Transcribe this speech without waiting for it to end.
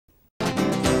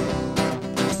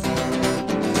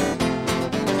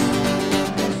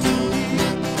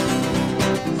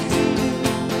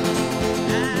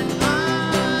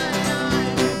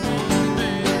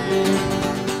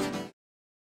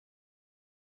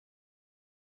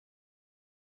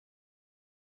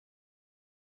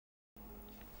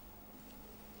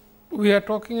We are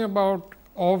talking about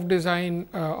off design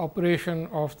operation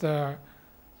of the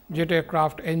jet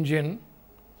aircraft engine.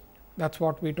 That is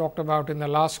what we talked about in the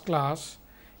last class.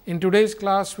 In today's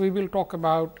class, we will talk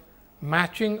about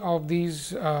matching of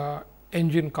these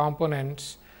engine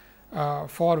components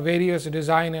for various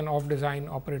design and off design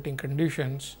operating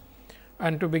conditions.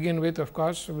 And to begin with, of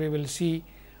course, we will see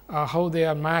how they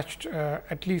are matched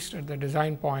at least at the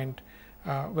design point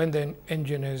when the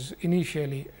engine is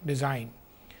initially designed.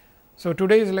 So,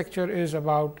 today's lecture is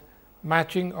about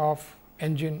matching of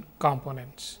engine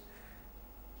components.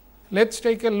 Let us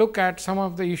take a look at some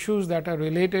of the issues that are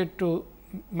related to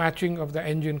matching of the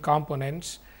engine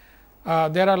components.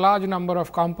 There are a large number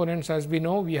of components, as we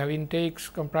know. We have intakes,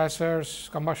 compressors,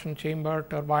 combustion chamber,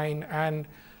 turbine and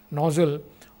nozzle.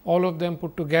 All of them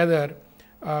put together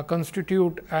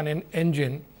constitute an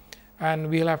engine,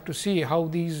 and we will have to see how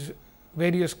these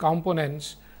various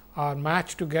components are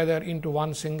matched together into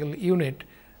one single unit,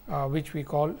 which we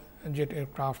call jet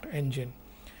aircraft engine.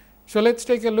 So, let us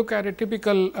take a look at a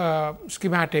typical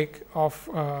schematic of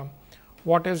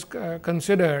what is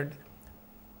considered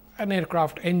an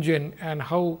aircraft engine and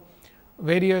how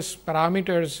various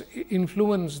parameters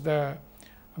influence the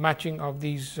matching of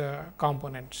these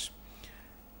components.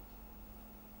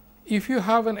 If you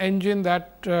have an engine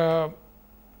that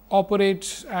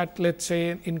operates at, let us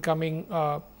say, incoming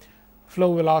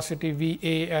flow velocity V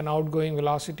A and outgoing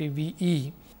velocity V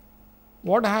E,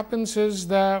 what happens is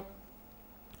that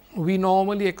we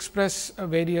normally express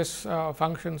various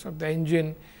functions of the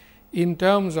engine in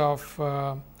terms of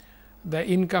the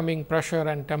incoming pressure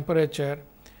and temperature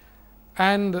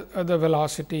and the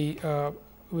velocity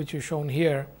which is shown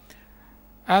here.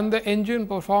 And the engine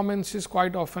performance is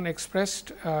quite often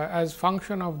expressed as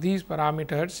function of these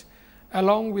parameters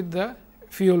along with the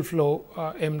fuel flow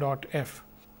m dot f.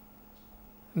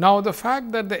 Now, the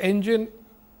fact that the engine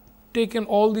taken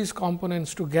all these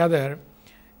components together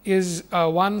is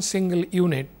one single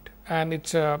unit, and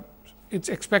it is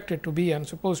expected to be and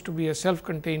supposed to be a self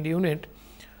contained unit.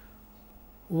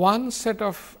 One set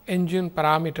of engine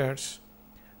parameters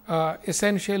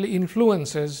essentially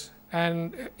influences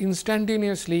and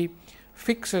instantaneously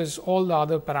fixes all the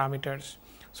other parameters.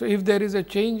 So, if there is a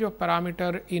change of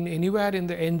parameter in anywhere in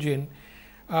the engine,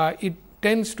 it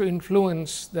tends to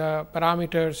influence the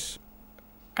parameters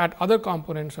at other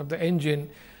components of the engine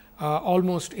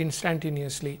almost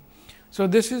instantaneously. So,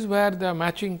 this is where the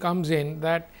matching comes in,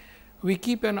 that we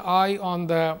keep an eye on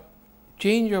the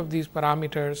change of these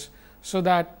parameters. So,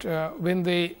 that when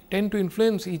they tend to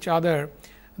influence each other,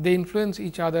 they influence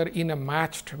each other in a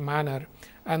matched manner,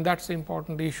 and that is the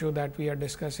important issue that we are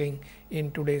discussing in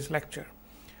today's lecture.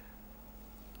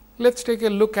 Let us take a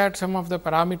look at some of the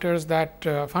parameters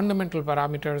that fundamental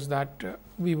parameters that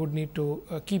we would need to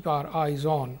keep our eyes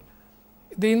on.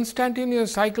 The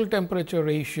instantaneous cycle temperature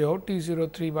ratio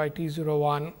T03 by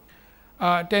T01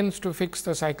 tends to fix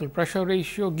the cycle pressure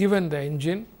ratio given the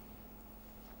engine,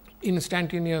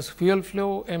 instantaneous fuel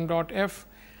flow m dot f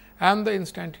and the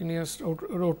instantaneous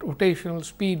rotational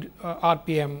speed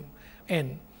RPM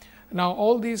n. Now,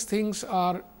 all these things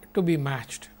are to be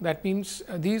matched. That means,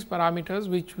 these parameters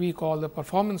which we call the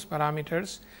performance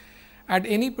parameters, at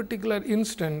any particular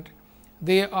instant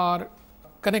they are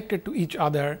connected to each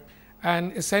other,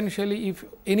 and essentially if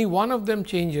any one of them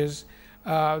changes,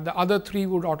 the other three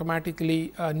would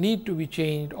automatically need to be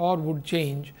changed or would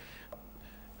change,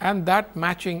 and that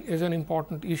matching is an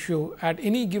important issue at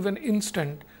any given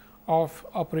instant of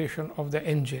operation of the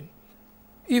engine.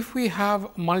 If we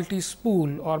have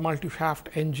multi-spool or multi-shaft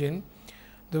engine,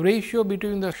 the ratio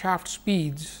between the shaft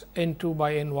speeds n 2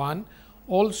 by n 1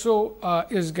 also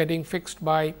is getting fixed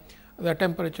by the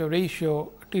temperature ratio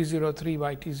T03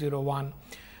 by T01.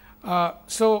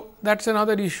 So, that is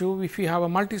another issue. If you have a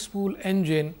multi-spool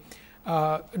engine,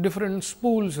 different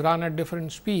spools run at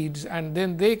different speeds, and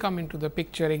then they come into the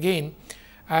picture again,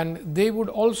 and they would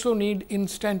also need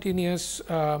instantaneous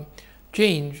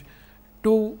change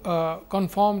to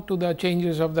conform to the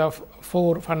changes of the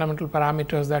four fundamental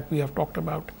parameters that we have talked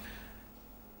about.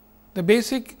 The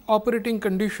basic operating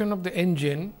condition of the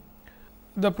engine,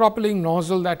 the propelling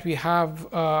nozzle that we have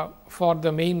for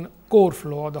the main core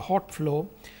flow or the hot flow,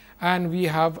 and we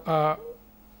have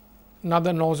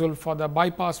another nozzle for the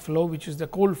bypass flow, which is the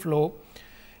cold flow.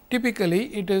 Typically,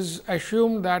 it is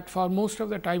assumed that for most of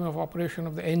the time of operation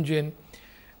of the engine,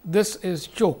 this is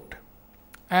choked,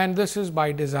 and this is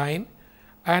by design.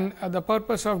 And the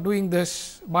purpose of doing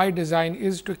this by design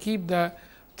is to keep the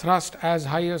thrust as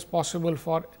high as possible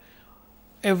for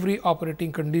every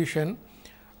operating condition.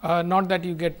 Not that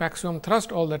you get maximum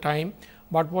thrust all the time,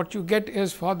 but what you get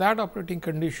is for that operating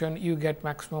condition you get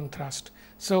maximum thrust.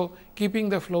 So, keeping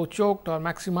the flow choked or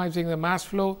maximizing the mass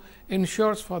flow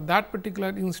ensures for that particular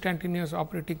instantaneous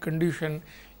operating condition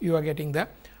you are getting the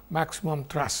maximum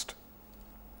thrust.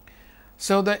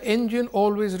 So, the engine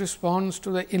always responds to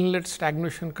the inlet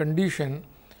stagnation condition.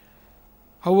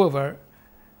 However,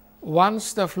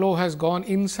 once the flow has gone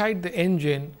inside the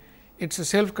engine, it is a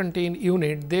self-contained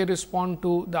unit, they respond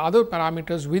to the other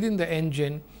parameters within the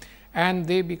engine and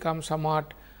they become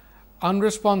somewhat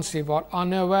unresponsive or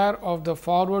unaware of the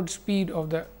forward speed of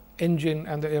the engine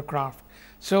and the aircraft.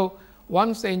 So,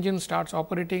 once the engine starts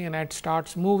operating and it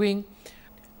starts moving,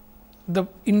 the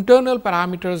internal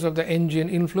parameters of the engine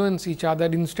influence each other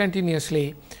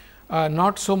instantaneously,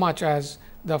 not so much as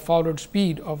the forward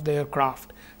speed of the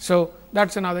aircraft. So, that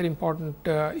is another important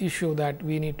issue that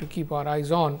we need to keep our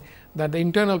eyes on, that the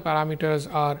internal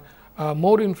parameters are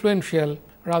more influential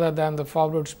rather than the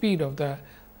forward speed of the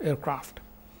aircraft.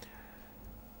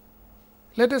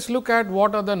 Let us look at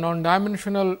what are the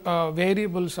non-dimensional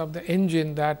variables of the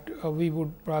engine that we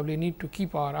would probably need to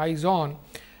keep our eyes on,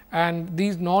 and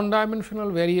these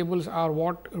non-dimensional variables are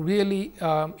what really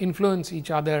influence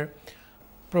each other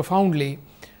profoundly.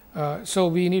 So,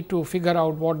 we need to figure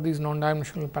out what these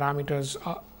non-dimensional parameters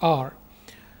are.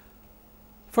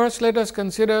 First, let us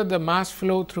consider the mass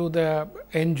flow through the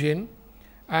engine,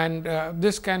 and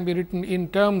this can be written in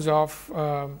terms of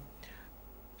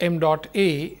m dot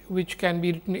a, which can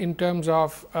be written in terms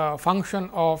of function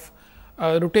of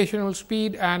rotational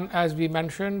speed and, as we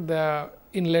mentioned, the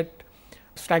inlet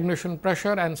stagnation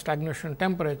pressure and stagnation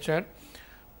temperature,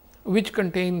 which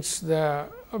contains the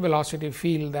velocity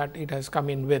field that it has come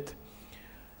in with.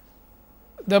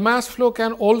 The mass flow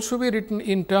can also be written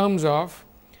in terms of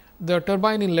the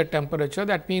turbine inlet temperature.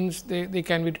 That means, they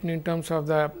can be written in terms of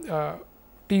the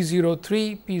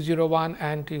T03, P01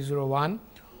 and T01,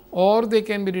 or they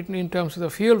can be written in terms of the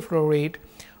fuel flow rate,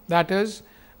 that is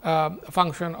a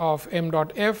function of m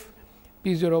dot f,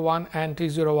 P01 and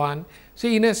T01.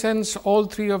 See, in a sense all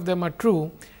three of them are true,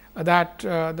 that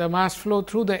the mass flow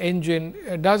through the engine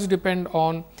does depend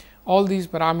on all these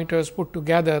parameters put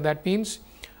together. That means,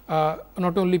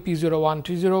 not only P01,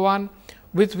 T01,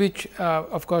 with which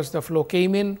of course, the flow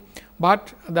came in,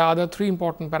 but the other three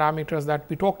important parameters that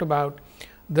we talked about,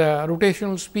 the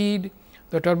rotational speed,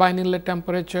 the turbine inlet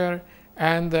temperature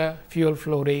and the fuel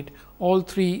flow rate. All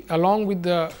three, along with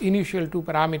the initial two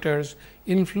parameters,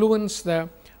 influence the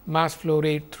mass flow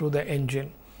rate through the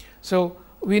engine. So,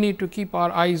 we need to keep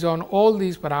our eyes on all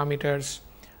these parameters,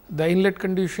 the inlet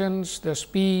conditions, the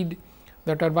speed,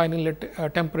 the turbine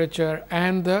inlet temperature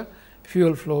and the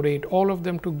fuel flow rate. All of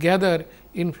them together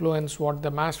influence what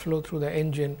the mass flow through the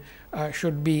engine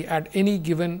should be at any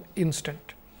given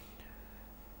instant.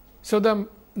 So, the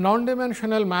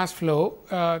non-dimensional mass flow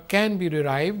can be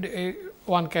derived.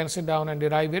 One can sit down and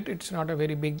derive it. It is not a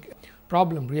very big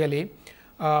problem really,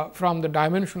 from the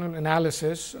dimensional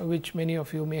analysis, which many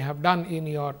of you may have done in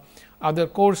your other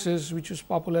courses, which is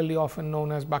popularly often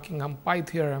known as Buckingham pi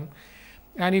theorem.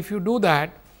 And if you do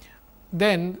that,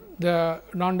 then the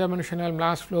non-dimensional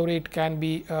mass flow rate can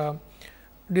be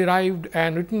derived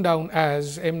and written down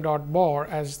as m dot bar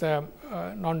as the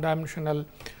non-dimensional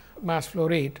mass flow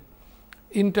rate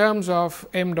in terms of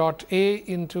m dot a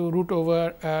into root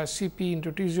over C p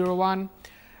into T 01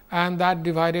 and that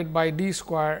divided by d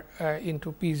square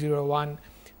into P 01.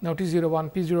 Now, T 01,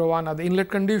 P 01 are the inlet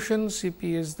conditions, C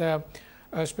p is the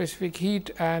specific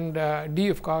heat and d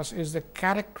of course, is the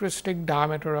characteristic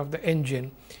diameter of the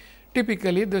engine.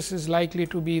 Typically, this is likely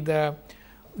to be the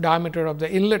diameter of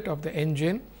the inlet of the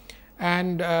engine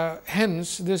and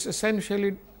hence, this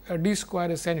essentially d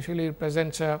square essentially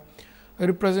represents a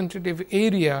representative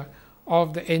area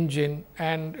of the engine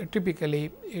and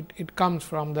typically it comes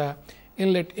from the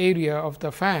inlet area of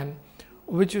the fan,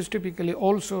 which is typically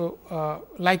also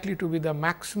likely to be the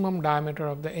maximum diameter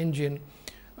of the engine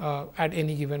at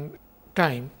any given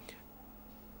time.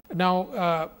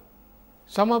 Now,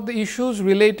 some of the issues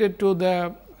related to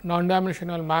the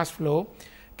non-dimensional mass flow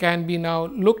can be now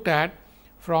looked at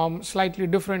from slightly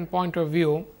different point of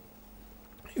view.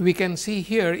 We can see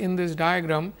here in this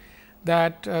diagram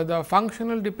that the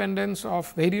functional dependence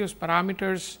of various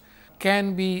parameters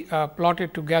can be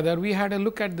plotted together. We had a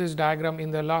look at this diagram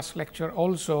in the last lecture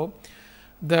also.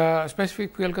 The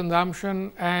specific fuel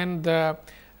consumption and the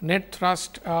net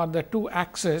thrust are the two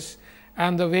axes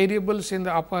and the variables in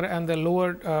the upper and the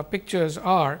lower pictures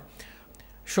are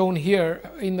shown here.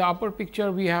 In the upper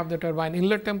picture, we have the turbine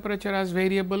inlet temperature as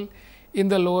variable. In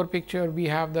the lower picture, we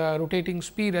have the rotating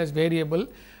speed as variable.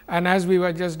 and as we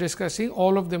were just discussing,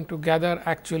 all of them together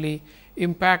actually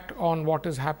impact on what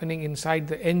is happening inside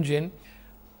the engine.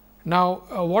 Now,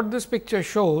 what this picture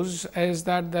shows is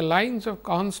that the lines of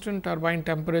constant turbine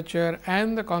temperature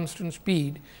and the constant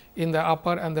speed in the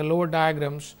upper and the lower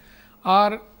diagrams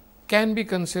can be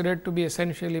considered to be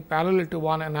essentially parallel to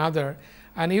one another,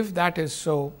 and if that is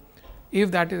so,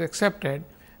 if that is accepted,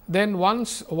 then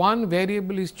once one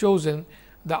variable is chosen,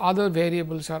 the other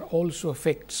variables are also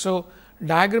fixed. So,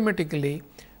 diagrammatically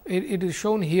it is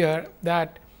shown here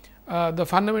that the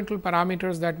fundamental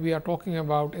parameters that we are talking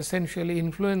about essentially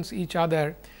influence each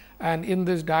other, and in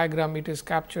this diagram it is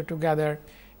captured together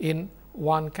in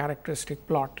one characteristic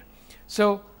plot.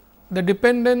 So, the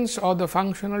dependence or the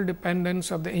functional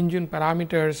dependence of the engine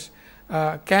parameters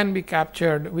can be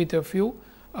captured with a few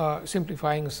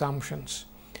simplifying assumptions.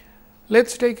 Let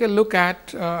us take a look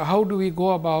at how do we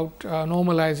go about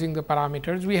normalizing the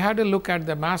parameters. We had a look at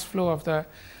the mass flow of the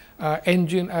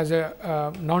engine as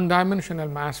a non-dimensional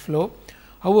mass flow.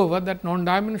 However, that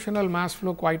non-dimensional mass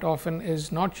flow quite often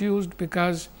is not used,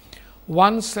 because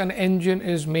once an engine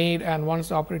is made and once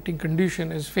the operating condition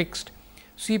is fixed,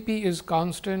 C p is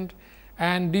constant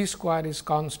and d square is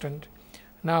constant.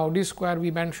 Now, d square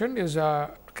we mentioned is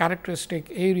a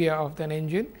characteristic area of an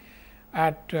engine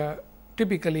at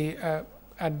typically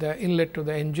at the inlet to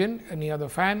the engine near the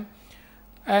fan,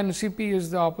 and C p is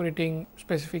the operating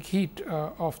specific heat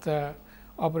of the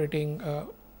operating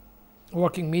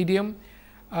working medium.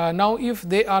 Now, if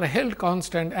they are held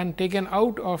constant and taken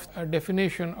out of a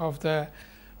definition of the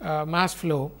mass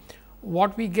flow,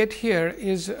 what we get here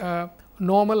is a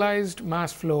normalized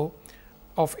mass flow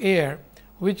of air,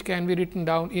 which can be written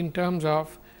down in terms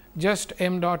of just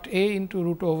m dot a into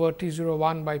root over T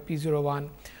 01 by P 01.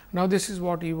 Now, this is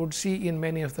what you would see in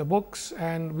many of the books,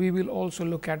 and we will also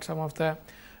look at some of the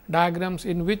diagrams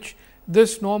in which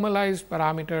this normalized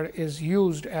parameter is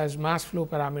used as mass flow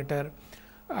parameter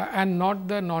and not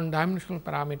the non-dimensional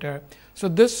parameter. So,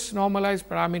 this normalized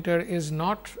parameter is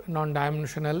not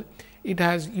non-dimensional, it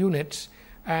has units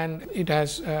and it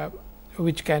has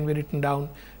which can be written down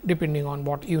depending on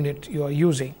what unit you are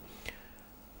using.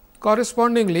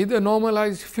 Correspondingly, the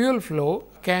normalized fuel flow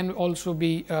can also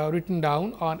be written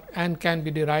down on and can be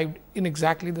derived in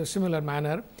exactly the similar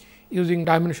manner using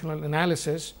dimensional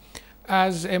analysis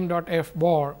as m dot f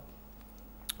bar,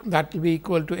 that will be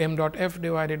equal to m dot f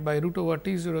divided by root over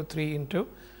T 03 into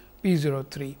P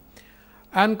 03.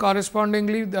 And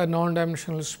correspondingly, the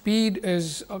non-dimensional speed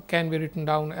is can be written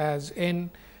down as n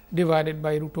divided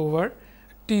by root over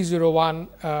T 01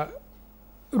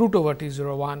 root over T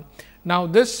 01. Now,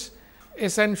 this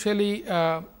essentially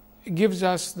gives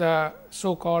us the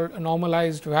so called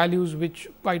normalized values, which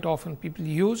quite often people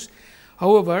use.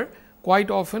 However, quite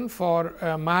often for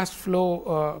mass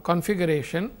flow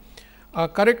configuration, a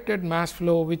corrected mass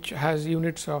flow which has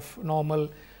units of normal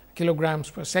kilograms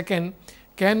per second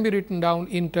can be written down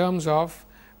in terms of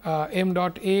m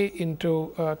dot a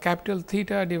into capital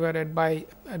theta divided by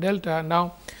delta.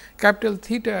 Now, capital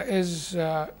theta is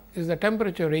the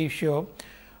temperature ratio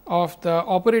of the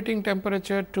operating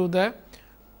temperature to the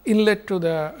inlet to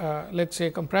the let us say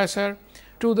compressor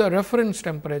to the reference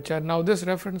temperature. Now, this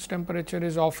reference temperature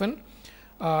is often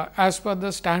as per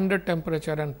the standard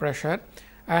temperature and pressure,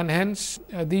 and hence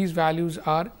these values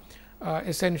are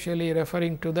essentially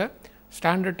referring to the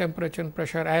standard temperature and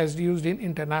pressure as used in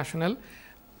international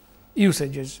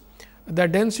usages. The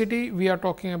density we are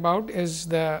talking about is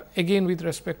the again with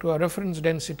respect to a reference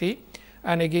density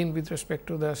and again with respect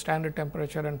to the standard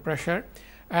temperature and pressure,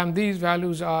 and these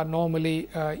values are normally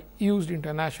used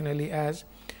internationally as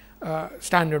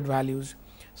standard values.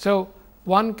 So,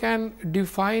 one can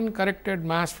define corrected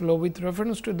mass flow with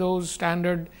reference to those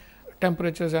standard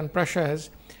temperatures and pressures,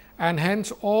 and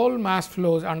hence all mass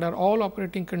flows under all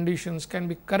operating conditions can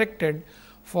be corrected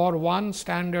for one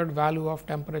standard value of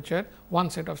temperature, one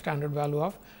set of standard value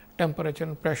of temperature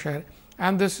and pressure,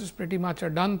 and this is pretty much a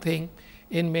done thing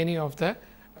in many of the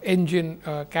engine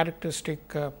characteristic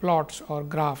plots or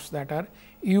graphs that are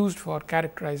used for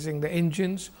characterizing the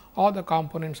engines or the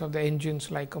components of the engines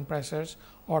like compressors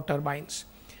or turbines.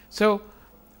 So,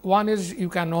 one is you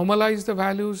can normalize the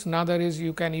values, another is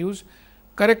you can use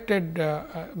corrected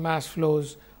mass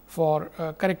flows for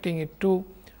correcting it to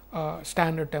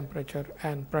standard temperature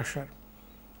and pressure.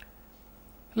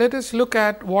 Let us look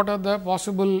at what are the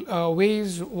possible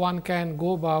ways one can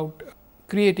go about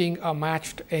creating a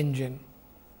matched engine.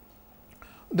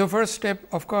 The first step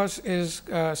of course, is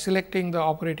selecting the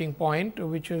operating point,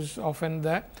 which is often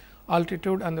the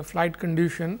altitude and the flight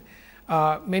condition.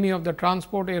 Many of the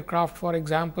transport aircraft, for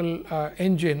example,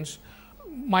 engines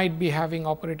might be having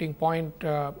operating point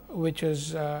which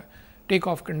is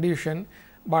takeoff condition,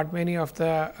 but many of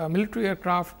the military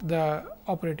aircraft, the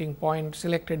operating point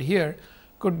selected here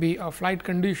could be a flight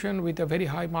condition with a very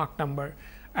high Mach number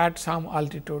at some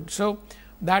altitude. So,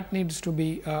 that needs to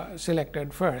be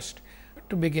selected first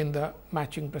to begin the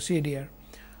matching procedure.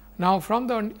 Now, from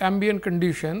the ambient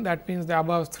condition, that means the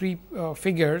above three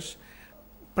figures,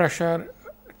 pressure,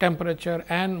 temperature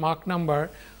and Mach number,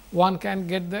 one can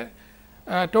get the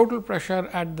total pressure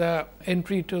at the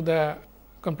entry to the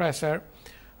compressor,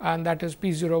 and that is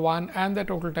P 01, and the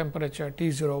total temperature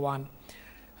T 01.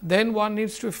 Then one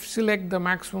needs to select the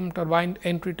maximum turbine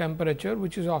entry temperature,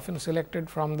 which is often selected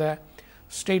from the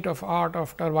state of art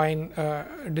of turbine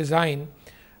design,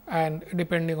 and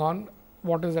depending on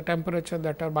what is the temperature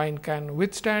the turbine can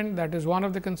withstand, that is one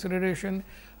of the consideration.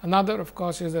 Another of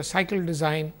course, is the cycle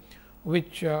design,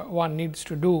 which one needs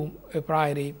to do a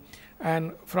priori,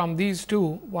 and from these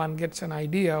two one gets an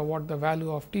idea what the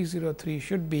value of T 03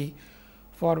 should be,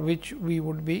 for which we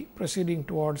would be proceeding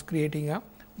towards creating a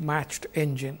matched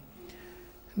engine.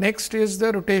 Next is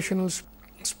the rotational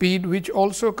speed, which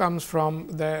also comes from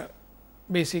the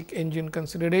basic engine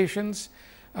considerations.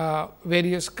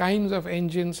 Various kinds of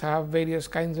engines have various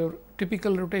kinds of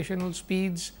typical rotational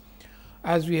speeds.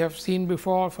 As we have seen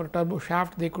before, for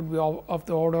turboshaft they could be of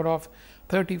the order of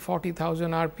 30,000–40,000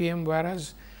 rpm,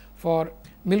 whereas for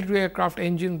military aircraft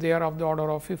engines they are of the order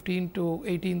of 15,000 to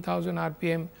 18,000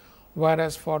 rpm,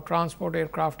 whereas for transport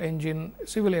aircraft engine,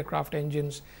 civil aircraft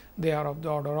engines, they are of the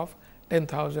order of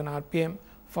 10,000 rpm.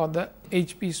 For the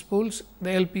HP spools,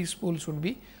 the LP spools would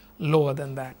be lower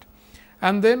than that.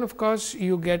 And then of course,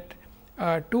 you get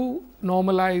two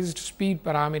normalized speed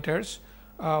parameters,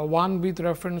 one with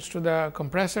reference to the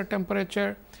compressor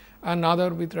temperature,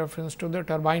 another with reference to the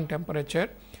turbine temperature.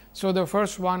 So, the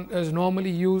first one is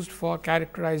normally used for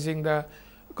characterizing the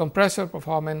compressor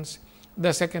performance,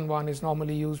 the second one is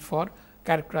normally used for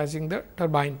characterizing the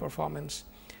turbine performance.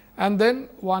 And then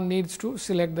one needs to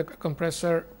select the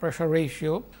compressor pressure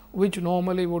ratio, which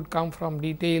normally would come from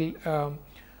detailed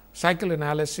cycle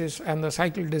analysis and the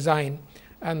cycle design,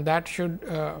 and that should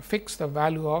fix the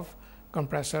value of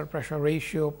compressor pressure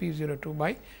ratio P 02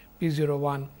 by P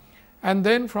 01, and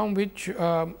then from which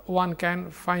one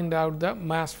can find out the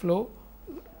mass flow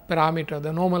parameter,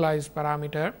 the normalized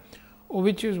parameter,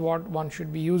 which is what one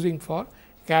should be using for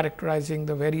characterizing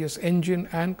the various engine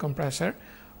and compressor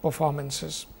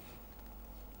performances.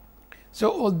 So,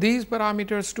 all these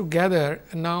parameters together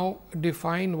now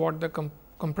define what the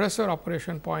compressor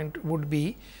operation point would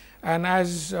be, and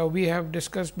as we have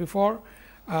discussed before,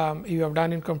 you have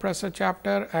done in compressor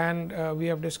chapter, and we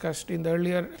have discussed in the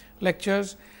earlier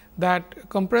lectures, that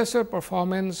compressor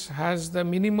performance has the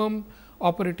minimum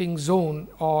operating zone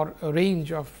or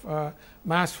range of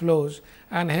mass flows,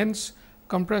 and hence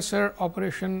compressor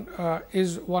operation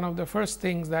is one of the first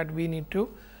things that we need to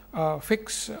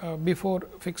fix before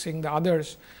fixing the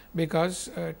others, because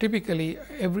typically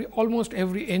almost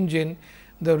every engine,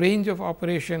 the range of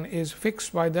operation is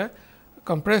fixed by the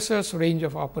compressor's range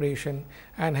of operation,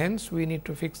 and hence we need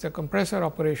to fix the compressor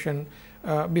operation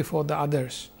before the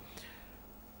others.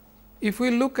 If we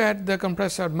look at the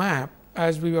compressor map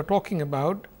as we were talking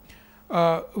about,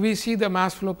 we see the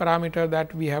mass flow parameter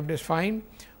that we have defined,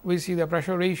 we see the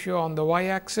pressure ratio on the y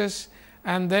axis,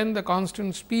 and then the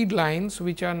constant speed lines,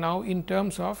 which are now in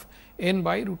terms of n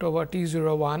by root over T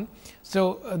 01.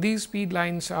 So, these speed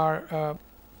lines are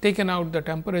taken out the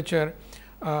temperature,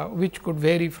 which could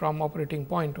vary from operating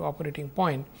point to operating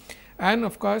point. And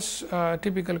of course,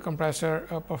 typical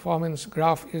compressor performance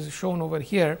graph is shown over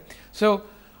here. So,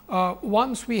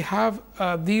 once we have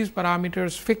these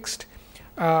parameters fixed,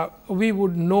 we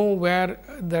would know where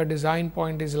the design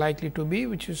point is likely to be,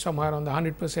 which is somewhere on the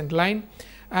 100% line,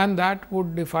 and that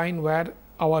would define where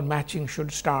our matching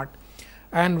should start.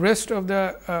 And rest of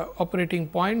the operating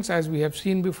points, as we have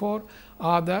seen before,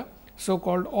 are the so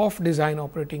called off design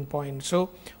operating points.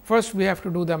 So, first we have to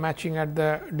do the matching at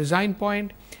the design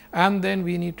point, and then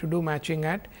we need to do matching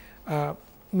at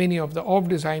many of the off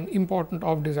design, important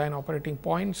off design operating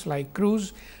points like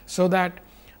cruise. So, that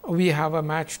we have a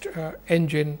matched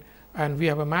engine and we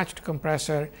have a matched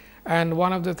compressor. And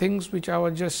one of the things which I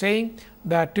was just saying,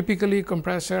 that typically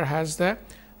compressor has the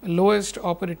lowest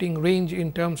operating range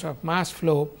in terms of mass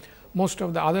flow. Most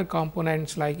of the other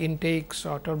components like intakes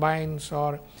or turbines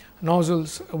or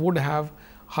nozzles would have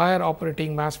higher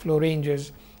operating mass flow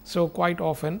ranges. So, quite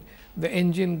often the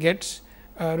engine gets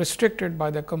restricted by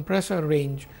the compressor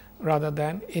range rather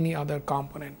than any other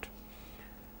component.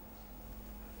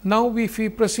 Now, if we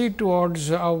proceed towards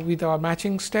with our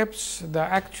matching steps, the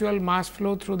actual mass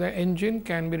flow through the engine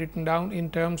can be written down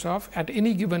in terms of, at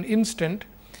any given instant,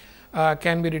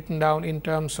 can be written down in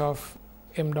terms of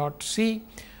m dot c,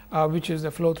 which is the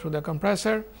flow through the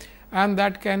compressor, and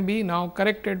that can be now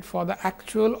corrected for the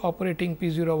actual operating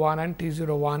P 01 and T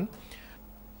 01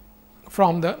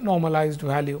 from the normalized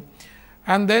value.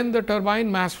 And then the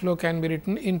turbine mass flow can be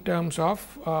written in terms of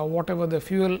whatever the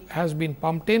fuel has been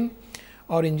pumped in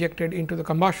or injected into the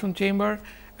combustion chamber,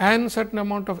 and certain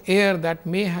amount of air that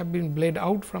may have been bled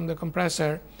out from the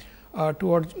compressor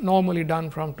towards, normally done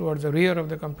from towards the rear of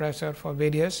the compressor for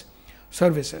various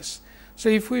services. So,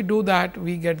 if we do that,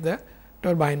 we get the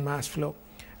turbine mass flow,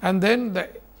 and then the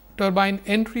turbine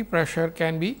entry pressure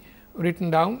can be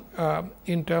written down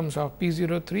in terms of P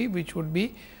 03, which would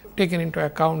be taken into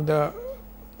account the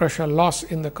pressure loss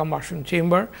in the combustion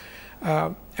chamber,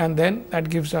 and then that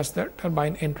gives us the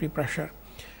turbine entry pressure.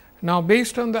 Now,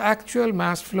 based on the actual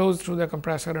mass flows through the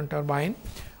compressor and turbine,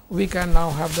 we can now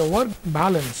have the work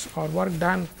balance or work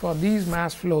done for these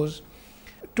mass flows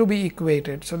to be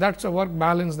equated. So, that is a work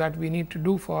balance that we need to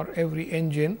do for every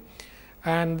engine,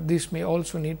 and this may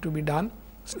also need to be done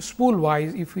spool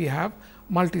wise if we have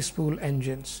multi-spool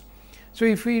engines. So,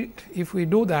 if we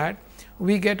do that,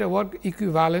 we get a work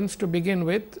equivalence to begin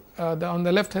with. On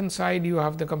the left hand side you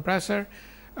have the compressor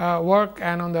work,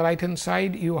 and on the right hand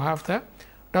side you have the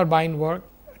turbine work,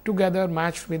 together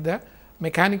matched with the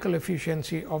mechanical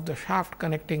efficiency of the shaft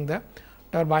connecting the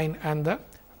turbine and the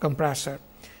compressor.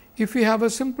 If we have a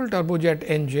simple turbojet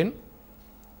engine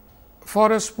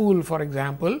for a spool, for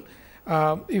example,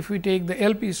 if we take the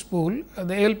LP spool,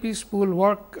 the LP spool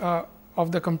work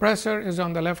of the compressor is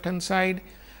on the left hand side,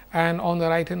 and on the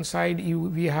right hand side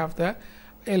we have the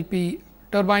LP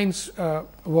turbines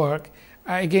work,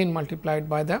 again multiplied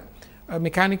by the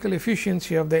mechanical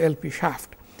efficiency of the LP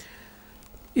shaft.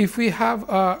 If we have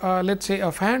let us say a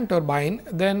fan turbine,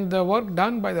 then the work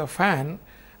done by the fan,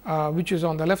 which is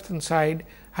on the left hand side,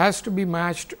 has to be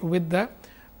matched with the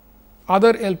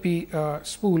other LP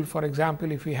spool, for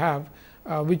example, if we have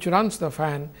which runs the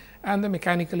fan, and the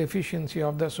mechanical efficiency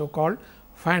of the so called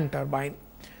fan turbine.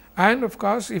 And of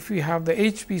course, if we have the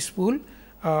HP spool,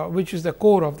 which is the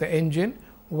core of the engine,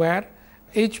 where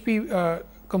HP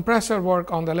compressor work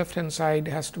on the left hand side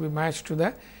has to be matched to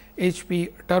the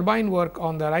HP turbine work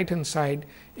on the right hand side,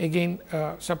 again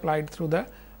supplied through the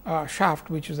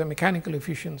shaft, which is the mechanical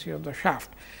efficiency of the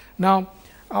shaft. Now,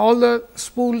 all the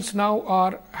spools now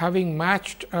are having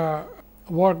matched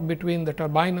work between the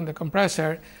turbine and the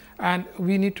compressor, and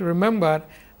we need to remember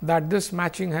that this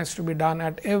matching has to be done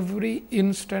at every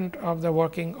instant of the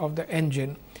working of the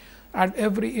engine. At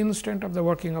every instant of the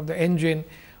working of the engine,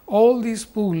 all these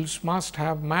spools must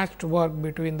have matched work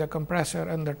between the compressor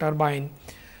and the turbine.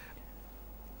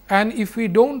 And if we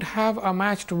do not have a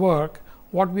matched work,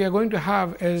 what we are going to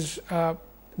have is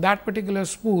that particular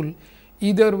spool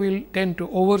either will tend to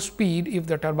overspeed if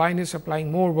the turbine is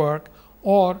supplying more work,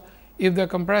 or if the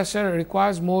compressor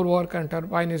requires more work and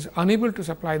turbine is unable to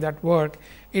supply that work,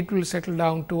 it will settle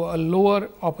down to a lower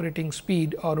operating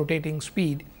speed or rotating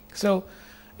speed. So,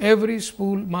 every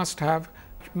spool must have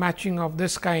matching of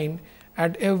this kind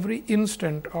at every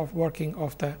instant of working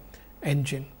of the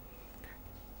engine.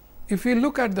 If we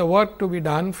look at the work to be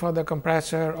done for the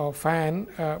compressor or fan,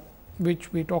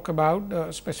 which we talk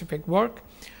about specific work,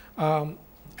 and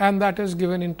that is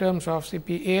given in terms of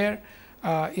Cp air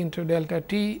into delta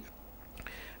T,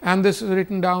 and this is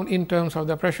written down in terms of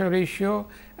the pressure ratio,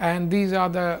 and these are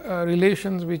the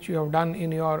relations which you have done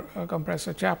in your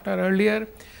compressor chapter earlier,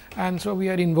 and so we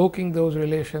are invoking those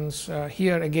relations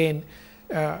here again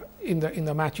in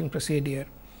the matching procedure.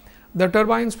 The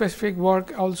turbine specific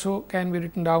work also can be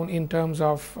written down in terms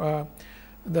of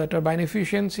the turbine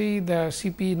efficiency. The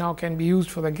Cp now can be used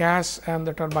for the gas and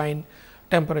the turbine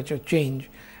temperature change,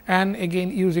 and again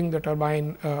using the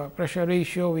turbine pressure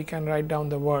ratio, we can write down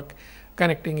the work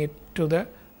connecting it to the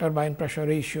turbine pressure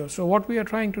ratio. So, what we are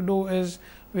trying to do is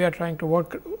we are trying to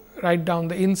write down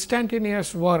the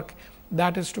instantaneous work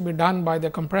that is to be done by the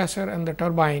compressor and the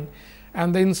turbine,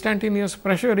 and the instantaneous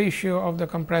pressure ratio of the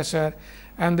compressor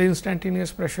and the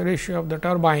instantaneous pressure ratio of the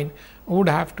turbine would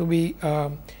have to be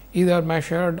either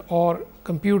measured or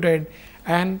computed,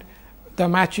 and the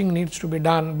matching needs to be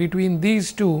done between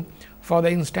these two for the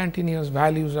instantaneous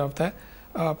values of the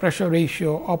pressure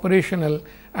ratio operational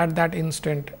at that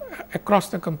instant across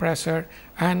the compressor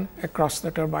and across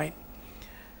the turbine.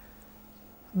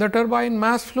 The turbine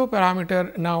mass flow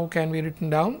parameter now can be written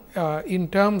down in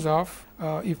terms of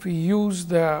if we use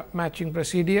the matching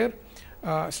procedure,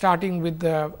 starting with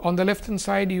the on the left hand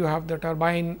side you have the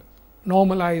turbine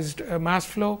normalized mass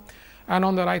flow, and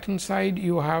on the right hand side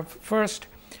you have first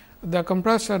the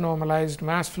compressor normalized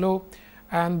mass flow,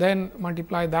 and then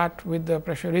multiply that with the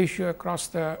pressure ratio across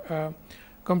the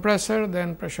compressor,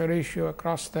 then pressure ratio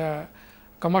across the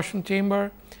combustion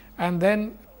chamber, and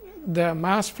then the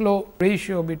mass flow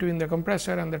ratio between the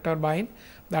compressor and the turbine,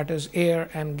 that is air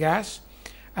and gas,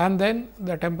 and then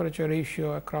the temperature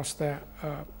ratio across the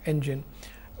engine,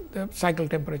 the cycle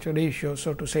temperature ratio,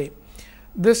 so to say.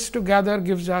 This together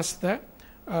gives us the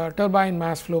turbine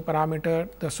mass flow parameter,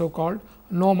 the so called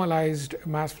normalized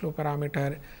mass flow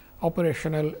parameter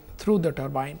operational through the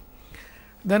turbine.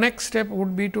 The next step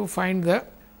would be to find the,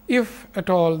 if at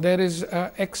all there is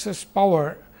excess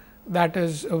power that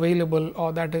is available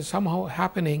or that is somehow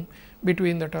happening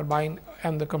between the turbine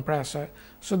and the compressor.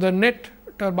 So, the net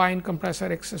turbine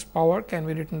compressor excess power can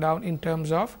be written down in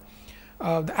terms of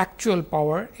the actual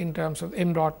power in terms of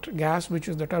m dot gas, which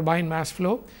is the turbine mass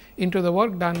flow, into the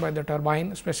work done by the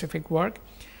turbine, specific work,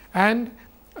 and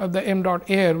the m dot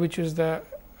air, which is the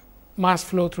mass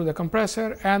flow through the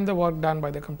compressor and the work done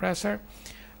by the compressor,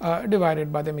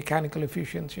 divided by the mechanical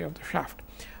efficiency of the shaft.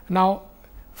 Now,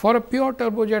 for a pure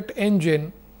turbojet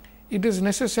engine, it is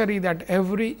necessary that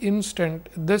every instant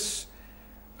this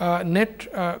net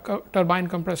turbine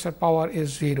compressor power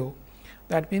is 0.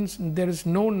 That means, there is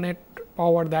no net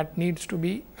power that needs to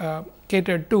be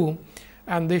catered to,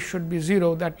 and this should be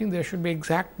 0. That means, there should be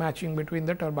exact matching between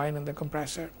the turbine and the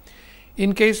compressor.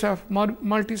 In case of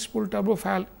multi-spool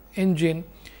turbofan engine,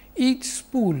 each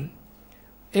spool,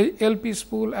 LP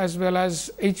spool as well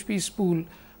as HP spool,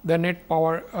 the net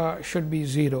power should be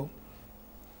 0.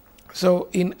 So,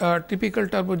 in a typical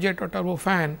turbojet or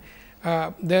turbofan,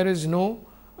 there is no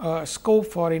scope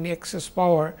for any excess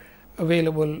power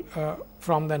available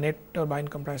from the net turbine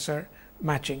compressor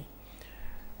matching.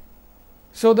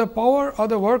 So, the power or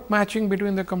the work matching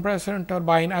between the compressor and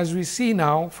turbine, as we see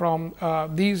now from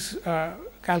these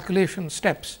calculation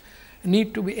steps,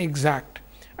 need to be exact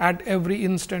at every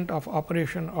instant of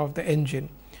operation of the engine.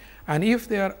 And if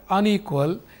they are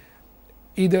unequal,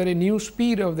 either a new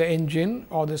speed of the engine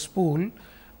or the spool,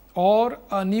 or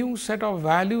a new set of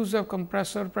values of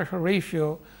compressor pressure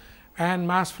ratio and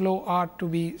mass flow are to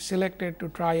be selected to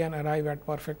try and arrive at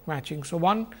perfect matching. So,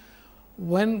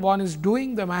 when one is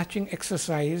doing the matching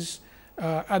exercise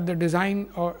at the design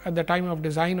or at the time of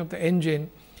design of the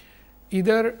engine,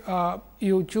 either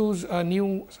you choose a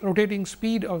new rotating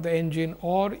speed of the engine,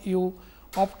 or you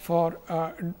opt for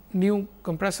new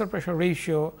compressor pressure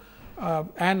ratio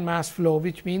and mass flow,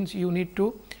 which means you need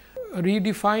to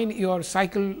redefine your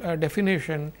cycle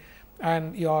definition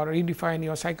and redefine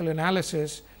your cycle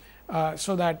analysis,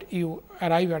 so that you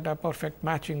arrive at a perfect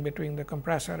matching between the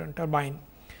compressor and turbine.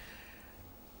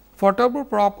 For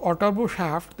turboprop or turbo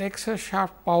shaft, the excess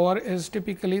shaft power is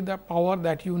typically the power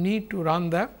that you need to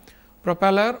run the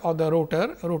propeller or the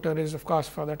rotor. Rotor is of course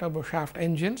for the turbo shaft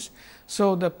engines.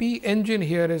 So, the P engine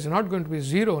here is not going to be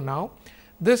 0 now.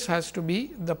 This has to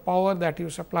be the power that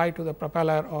you supply to the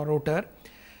propeller or rotor,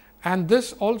 and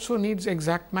this also needs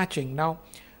exact matching. Now,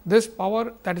 this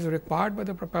power that is required by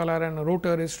the propeller and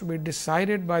rotor is to be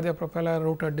decided by the propeller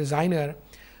rotor designer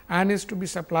and is to be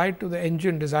supplied to the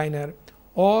engine designer,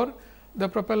 or the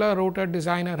propeller rotor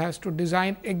designer has to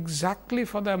design exactly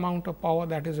for the amount of power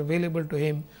that is available to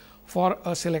him for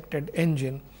a selected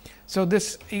engine. So,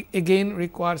 this again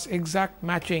requires exact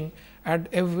matching at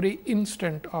every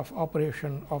instant of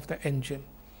operation of the engine.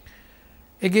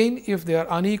 Again, if they are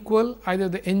unequal, either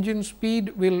the engine speed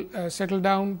will settle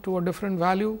down to a different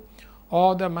value,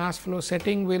 or the mass flow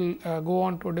setting will go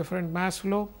on to a different mass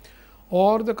flow,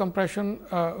 or the compression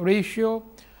ratio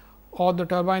or the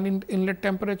turbine inlet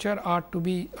temperature are to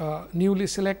be newly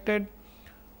selected,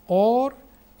 or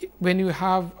when you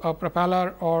have a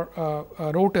propeller or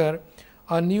a rotor,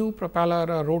 a new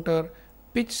propeller or rotor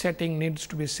pitch setting needs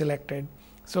to be selected.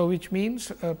 So, which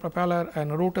means propeller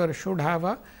and rotor should have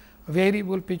a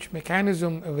variable pitch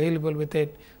mechanism available with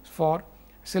it for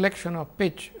selection of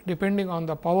pitch depending on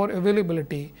the power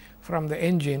availability from the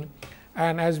engine.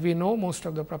 And as we know, most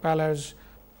of the propellers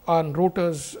on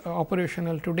rotors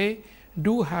operational today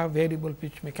do have variable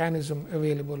pitch mechanism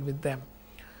available with them.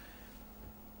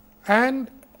 And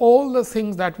all the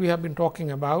things that we have been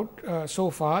talking about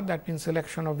so far, that means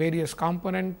selection of various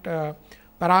component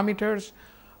parameters,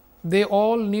 they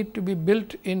all need to be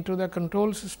built into the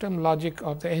control system logic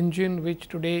of the engine, which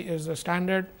today is the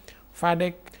standard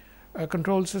FADEC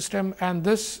control system, and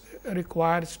this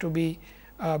requires to be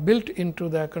built into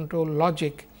the control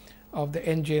logic of the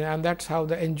engine, and that is how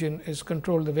the engine is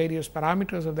controlled. The various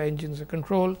parameters of the engine are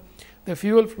controlled, the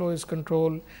fuel flow is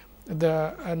controlled,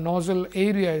 the nozzle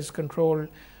area is controlled,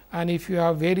 and if you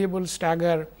have variable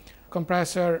stagger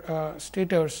compressor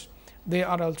stators, they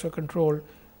are also controlled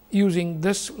using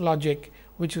this logic,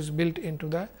 which is built into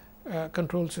the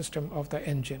control system of the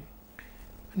engine.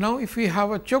 Now, if we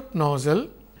have a choked nozzle,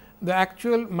 the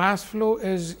actual mass flow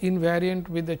is invariant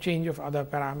with the change of other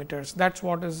parameters. That is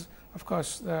what is of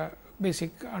course, the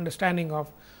basic understanding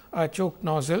of a choked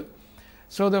nozzle.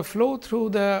 So, the flow through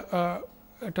the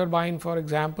turbine, for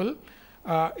example,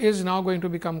 is now going to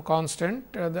become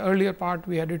constant. The earlier part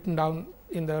we had written down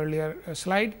in the earlier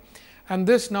slide, and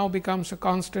this now becomes a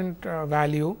constant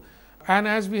value. And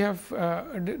as we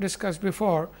have discussed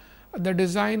before, the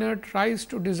designer tries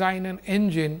to design an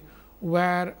engine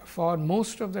where for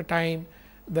most of the time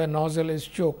the nozzle is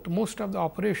choked. Most of the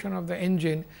operation of the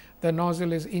engine, the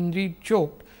nozzle is indeed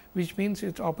choked, which means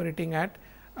it is operating at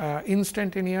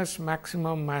instantaneous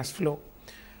maximum mass flow.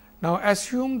 Now,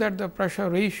 assume that the pressure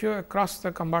ratio across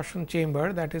the combustion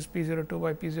chamber, that is P 02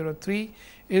 by P 03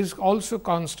 is also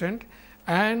constant,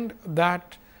 and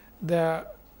that the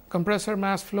compressor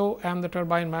mass flow and the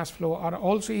turbine mass flow are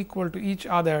also equal to each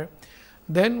other.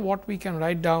 Then what we can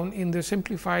write down in the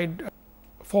simplified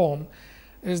form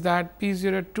is that P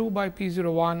 02 by P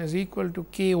 01 is equal to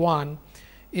K 1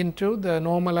 into the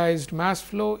normalized mass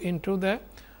flow into the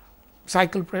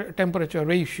cycle temperature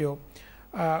ratio,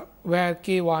 where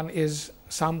K 1 is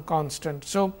some constant.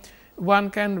 So, one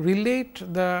can relate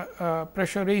the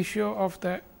pressure ratio of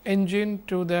the engine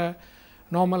to the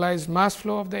normalized mass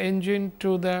flow of the engine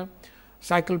to the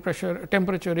cycle pressure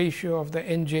temperature ratio of the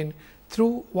engine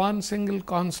through one single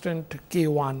constant K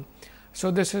 1.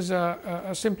 So, this is a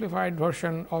simplified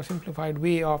version or simplified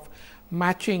way of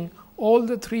matching all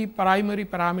the three primary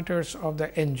parameters of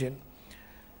the engine.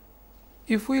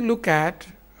 If we look at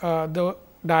the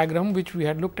diagram which we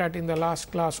had looked at in the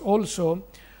last class also,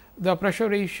 the pressure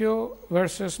ratio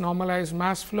versus normalized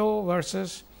mass flow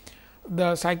versus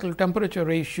the cycle temperature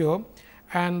ratio,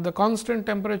 and the constant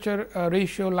temperature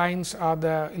ratio lines are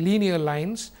the linear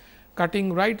lines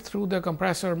cutting right through the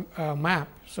compressor map,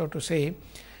 so to say,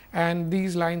 and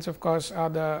these lines of course, are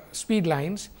the speed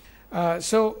lines.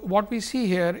 So, what we see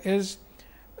here is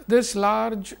this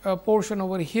large portion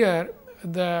over here,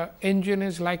 the engine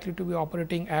is likely to be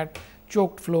operating at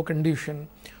choked flow condition,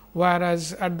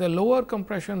 whereas at the lower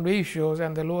compression ratios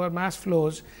and the lower mass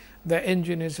flows, the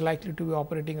engine is likely to be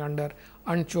operating under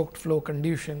unchoked flow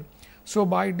condition. So,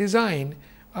 by design,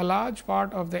 a large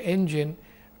part of the engine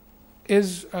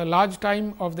is a large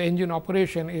time of the engine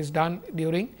operation is done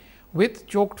during with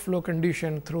choked flow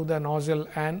condition through the nozzle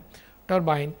and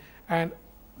turbine, and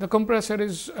the compressor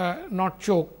is not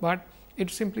choked, but it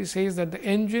simply says that the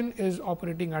engine is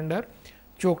operating under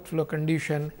choked flow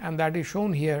condition, and that is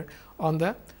shown here on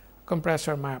the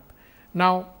compressor map.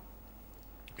 Now,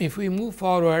 if we move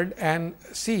forward and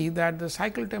see that the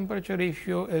cycle temperature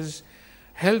ratio is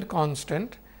held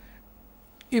constant,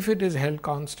 if it is held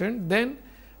constant, then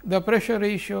the pressure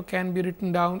ratio can be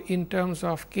written down in terms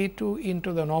of K 2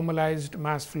 into the normalized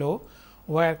mass flow,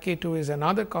 where K 2 is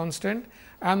another constant,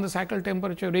 and the cycle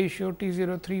temperature ratio T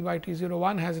 03 by T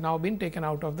 01 has now been taken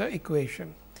out of the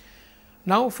equation.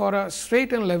 Now, for a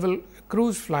straight and level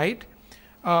cruise flight,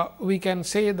 we can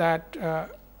say that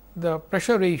the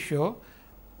pressure ratio,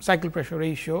 cycle pressure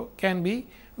ratio can be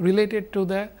related to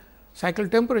the cycle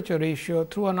temperature ratio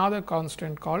through another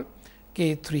constant called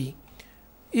K 3.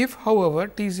 If however,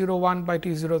 T 01 by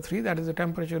T 03, that is the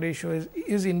temperature ratio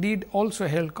is indeed also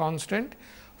held constant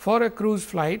for a cruise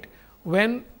flight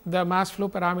when the mass flow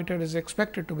parameter is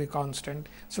expected to be constant.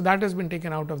 So, that has been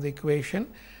taken out of the equation,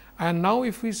 and now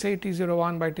if we say T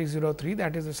 01 by T 03,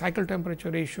 that is the cycle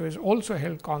temperature ratio is also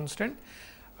held constant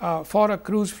for a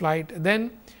cruise flight,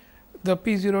 then the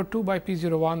P 02 by P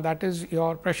 01, that is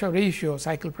your pressure ratio,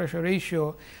 cycle pressure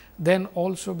ratio, then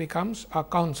also becomes a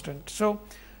constant. So,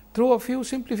 through a few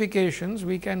simplifications,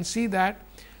 we can see that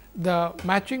the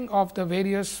matching of the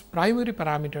various primary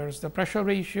parameters, the pressure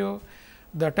ratio,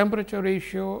 the temperature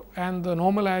ratio and the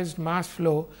normalized mass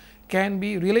flow can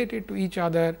be related to each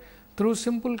other through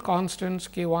simple constants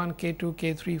K 1, K 2,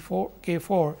 K 3, K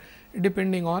 4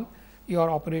 depending on your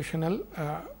operational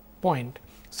point.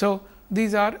 So,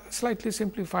 these are slightly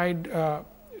simplified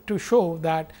to show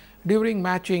that during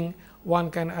matching one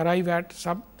can arrive at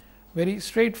some very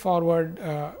straightforward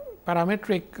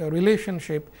parametric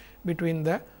relationship between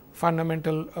the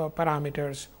fundamental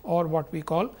parameters, or what we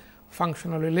call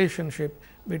functional relationship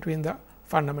between the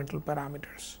fundamental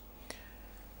parameters.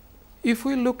 If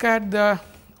we look at the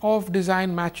off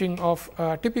design matching of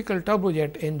a typical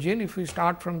turbojet engine, if we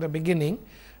start from the beginning,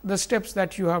 the steps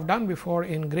that you have done before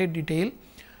in great detail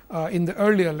in the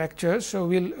earlier lectures. So,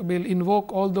 we will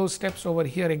invoke all those steps over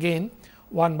here again.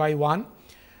 one by one.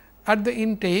 At the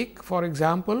intake, for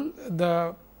example,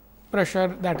 the pressure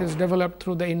that is developed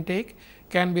through the intake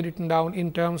can be written down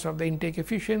in terms of the intake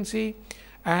efficiency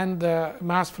and the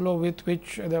mass flow with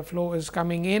which the flow is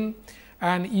coming in,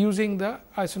 and using the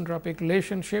isentropic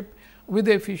relationship with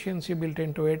the efficiency built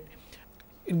into it,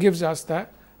 it gives us the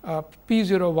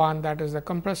P01, that is the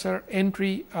compressor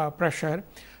entry pressure.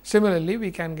 Similarly,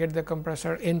 we can get the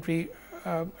compressor entry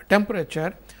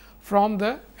temperature from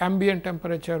the ambient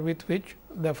temperature with which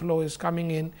the flow is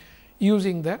coming in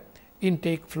using the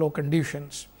intake flow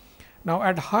conditions. Now,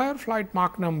 at higher flight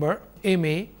Mach number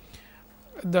MA,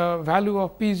 the value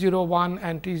of P01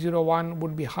 and T01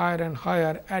 would be higher and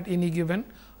higher at any given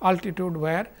altitude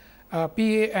where PA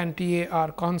and TA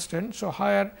are constant. So,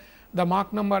 higher the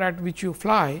Mach number at which you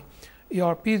fly,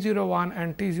 your P01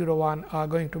 and T01 are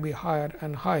going to be higher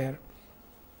and higher.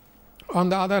 On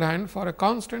the other hand, for a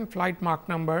constant flight Mach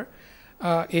number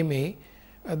MA,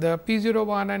 the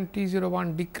P01 and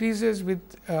T01 decreases with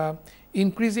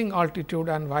increasing altitude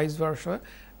and vice versa.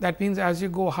 That means, as you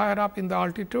go higher up in the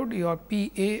altitude, your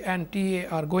P A and T A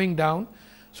are going down.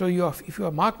 So, if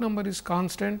your Mach number is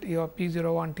constant, your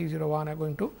P01, T01 are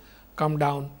going to come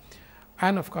down,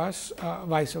 and of course,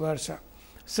 vice versa.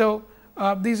 So,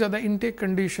 these are the intake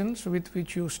conditions with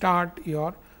which you start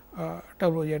your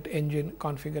turbojet engine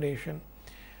configuration.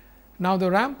 Now,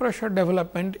 the ram pressure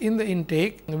development in the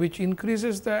intake, which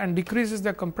increases the and decreases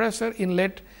the compressor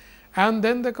inlet and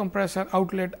then the compressor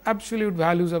outlet absolute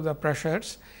values of the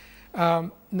pressures.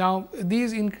 Now,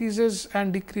 these increases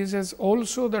and decreases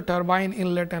also the turbine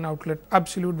inlet and outlet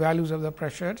absolute values of the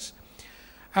pressures,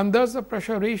 and thus the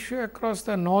pressure ratio across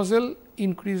the nozzle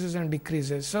increases and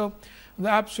decreases. So, the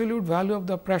absolute value of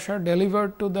the pressure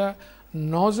delivered to the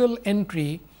nozzle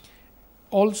entry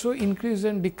also increases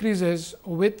and decreases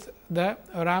with the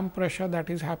ram pressure that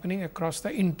is happening across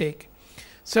the intake.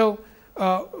 So,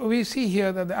 we see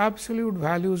here that the absolute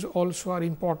values also are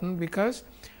important, because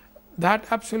that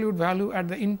absolute value at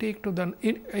the intake to the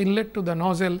inlet to the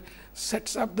nozzle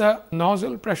sets up the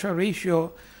nozzle pressure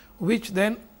ratio, which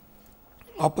then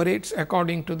operates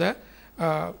according to the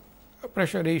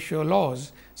pressure ratio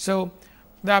laws. So,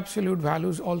 the absolute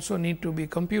values also need to be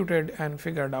computed and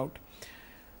figured out.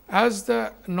 As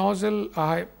the nozzle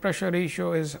pressure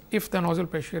ratio is, if the nozzle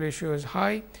pressure ratio is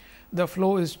high, the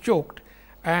flow is choked,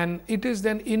 and it is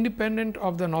then independent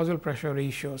of the nozzle pressure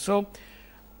ratio. So,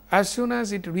 as soon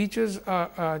as it reaches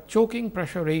a choking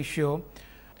pressure ratio,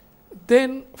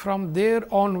 then from there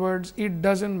onwards it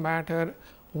does not matter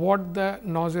what the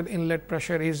nozzle inlet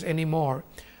pressure is anymore,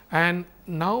 and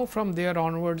now from there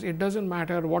onwards it does not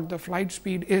matter what the flight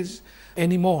speed is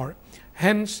anymore.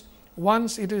 Hence,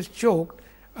 once it is choked,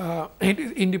 it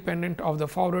is independent of the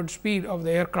forward speed of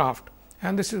the aircraft,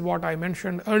 and this is what I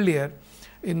mentioned earlier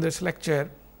in this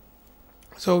lecture.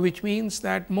 So, which means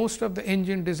that most of the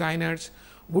engine designers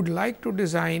would like to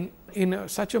design in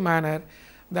such a manner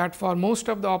that for most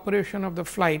of the operation of the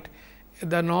flight,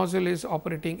 the nozzle is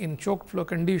operating in choked flow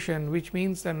condition, which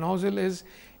means the nozzle is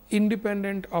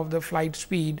independent of the flight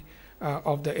speed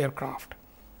of the aircraft.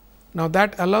 Now,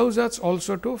 that allows us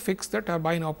also to fix the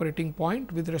turbine operating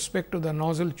point with respect to the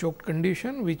nozzle choked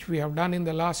condition, which we have done in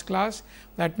the last class.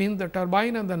 That means, the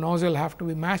turbine and the nozzle have to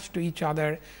be matched to each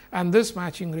other, and this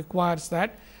matching requires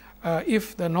that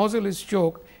if the nozzle is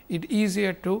choked, it is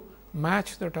easier to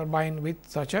match the turbine with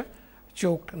such a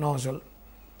choked nozzle.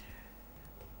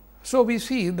 So, we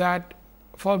see that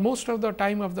for most of the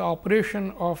time of the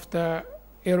operation of the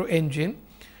aero engine,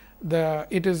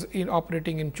 it is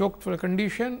operating in choked flow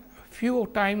condition. Few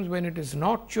times when it is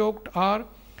not choked are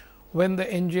when the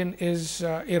engine is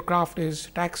aircraft is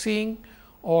taxiing,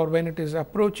 or when it is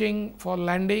approaching for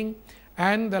landing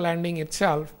and the landing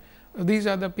itself. These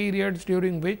are the periods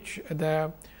during which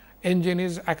the engine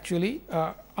is actually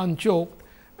unchoked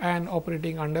and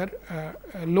operating under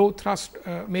low thrust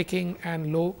making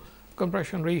and low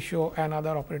compression ratio and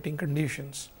other operating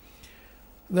conditions.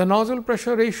 The nozzle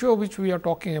pressure ratio, which we are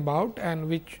talking about and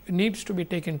which needs to be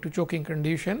taken to choking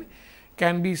condition,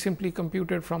 can be simply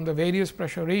computed from the various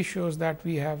pressure ratios that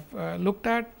we have looked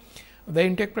at: the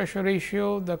intake pressure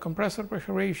ratio, the compressor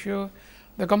pressure ratio,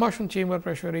 the combustion chamber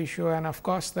pressure ratio, and of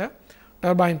course, the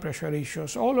turbine pressure ratio.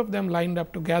 So, all of them lined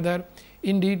up together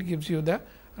indeed gives you the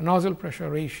nozzle pressure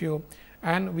ratio,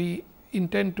 and we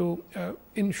intend to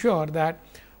ensure that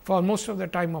for most of the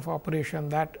time of operation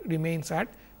that remains at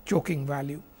choking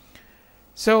value.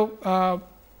 So,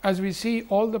 as we see,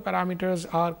 all the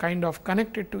parameters are kind of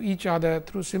connected to each other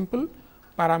through simple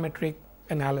parametric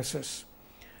analysis.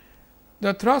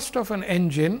 The thrust of an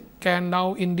engine can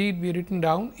now indeed be written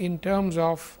down in terms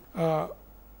of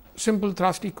simple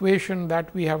thrust equation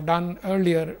that we have done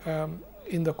earlier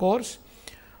in the course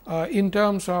in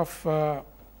terms of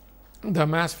the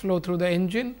mass flow through the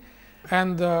engine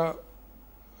and the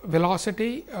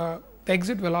velocity, the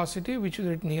exit velocity, which is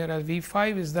written here as V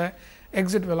 5 is the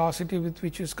exit velocity with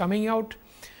which is coming out,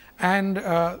 and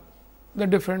the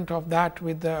difference of that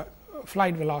with the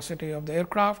flight velocity of the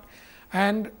aircraft.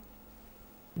 And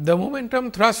the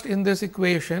momentum thrust in this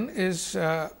equation is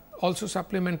also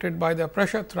supplemented by the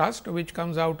pressure thrust, which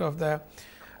comes out of the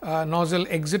nozzle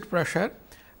exit pressure.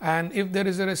 And if there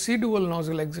is a residual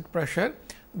nozzle exit pressure,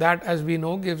 that as we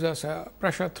know gives us a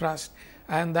pressure thrust,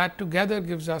 and that together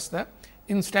gives us the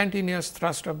instantaneous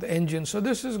thrust of the engine. So,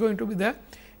 this is going to be the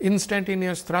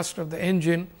instantaneous thrust of the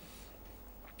engine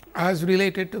as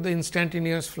related to the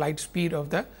instantaneous flight speed of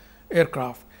the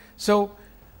aircraft. So,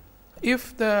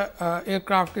 if the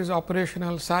aircraft is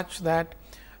operational such that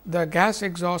the gas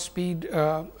exhaust speed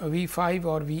V 5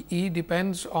 or V E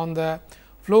depends on the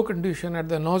flow condition at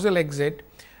the nozzle exit,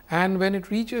 and when it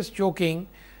reaches choking,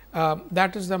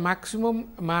 that is the maximum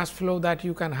mass flow that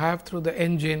you can have through the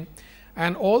engine,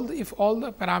 and if all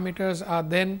the parameters are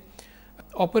then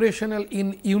operational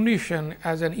in unison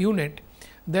as an unit,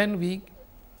 then we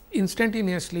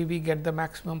instantaneously we get the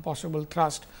maximum possible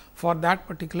thrust for that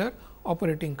particular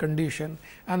operating condition.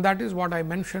 And that is what I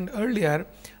mentioned earlier,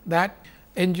 that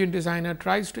engine designer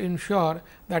tries to ensure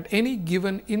that any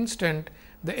given instant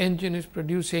the engine is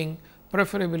producing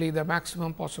preferably the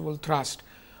maximum possible thrust,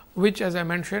 which as I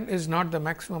mentioned is not the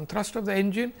maximum thrust of the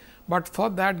engine, but for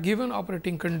that given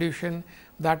operating condition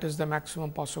that is the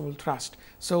maximum possible thrust.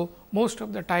 So, most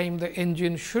of the time the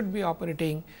engine should be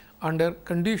operating under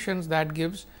conditions that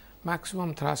gives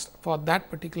maximum thrust for that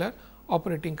particular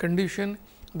operating condition,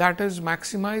 that is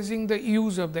maximizing the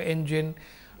use of the engine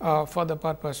for the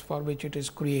purpose for which it is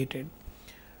created.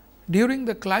 During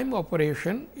the climb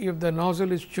operation, if the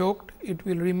nozzle is choked, it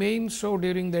will remain so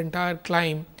during the entire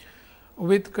climb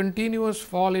with continuous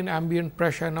fall in ambient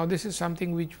pressure. Now, this is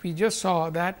something which we just saw,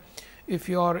 that if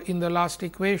you are in the last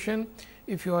equation,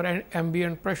 if your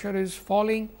ambient pressure is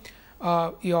falling,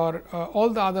 your all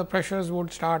the other pressures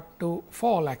would start to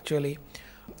fall actually.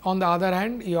 On the other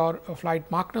hand, your flight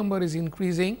Mach number is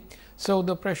increasing. So,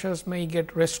 the pressures may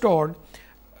get restored.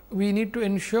 We need to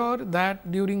ensure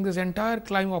that during this entire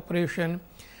climb operation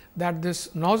that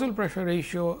this nozzle pressure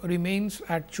ratio remains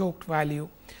at choked value.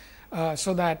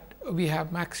 So that we have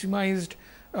maximized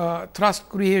thrust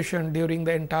creation during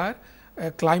the entire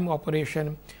climb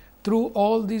operation through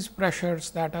all these pressures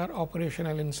that are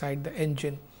operational inside the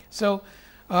engine. So,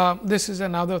 this is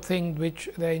another thing which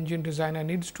the engine designer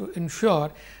needs to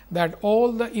ensure, that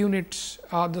all the units,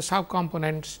 the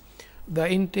subcomponents, the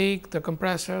intake, the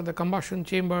compressor, the combustion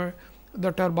chamber,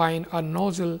 the turbine or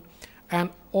nozzle, and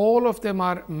all of them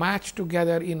are matched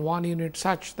together in one unit,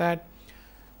 such that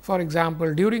for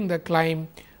example, during the climb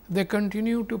they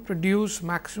continue to produce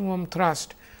maximum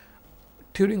thrust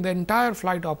during the entire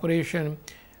flight operation,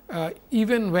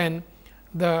 even when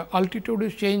the altitude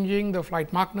is changing, the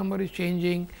flight Mach number is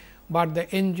changing, but the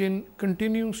engine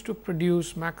continues to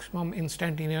produce maximum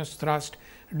instantaneous thrust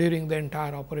during the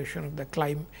entire operation of the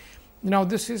climb. Now,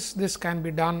 this can be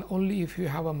done only if you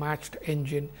have a matched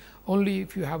engine, only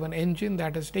if you have an engine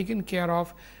that has taken care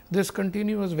of this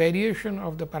continuous variation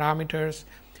of the parameters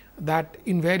that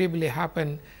invariably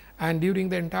happen, and during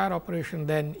the entire operation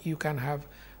then you can have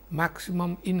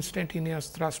maximum instantaneous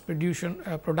thrust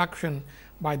production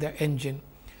by the engine.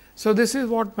 So, this is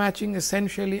what matching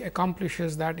essentially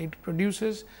accomplishes, that it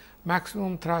produces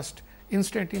maximum thrust,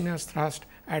 instantaneous thrust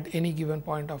at any given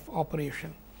point of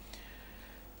operation.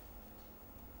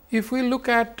 If we look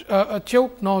at a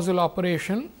choke nozzle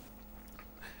operation,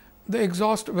 the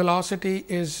exhaust velocity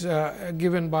is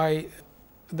given by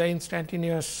the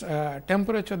instantaneous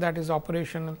temperature that is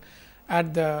operational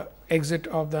at the exit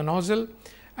of the nozzle,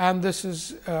 and this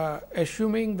is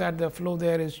assuming that the flow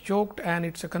there is choked and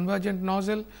it is a convergent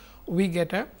nozzle. We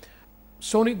get a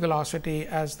sonic velocity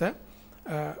as the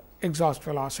exhaust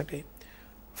velocity.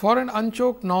 For an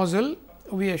unchoked nozzle,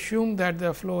 we assume that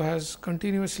the flow has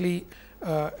continuously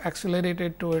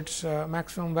accelerated to its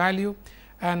maximum value,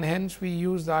 and hence we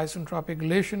use the isentropic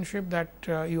relationship that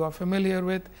you are familiar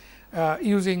with,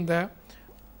 using the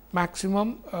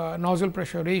maximum nozzle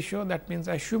pressure ratio. That means,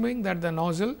 assuming that the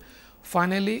nozzle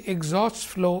finally exhausts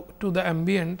flow to the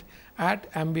ambient at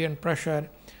ambient pressure.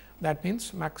 That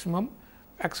means, maximum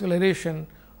acceleration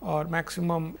or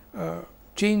maximum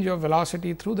change of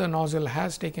velocity through the nozzle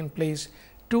has taken place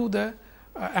to the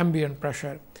ambient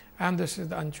pressure, and this is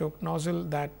the unchoked nozzle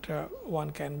that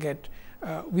one can get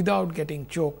without getting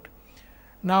choked.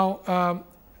 Now,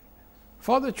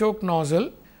 for the choked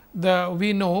nozzle,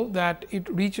 we know that it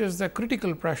reaches the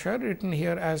critical pressure written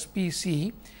here as P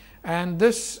c, and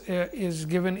this is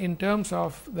given in terms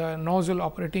of the nozzle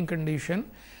operating condition,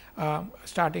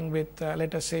 starting with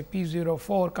let us say P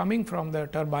 04 coming from the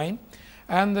turbine,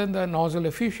 and then the nozzle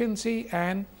efficiency,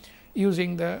 and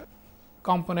using the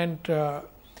component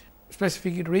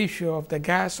specific ratio of the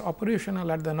gas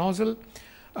operational at the nozzle,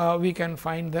 we can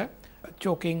find the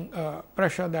choking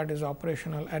pressure that is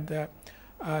operational at the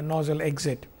nozzle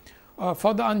exit.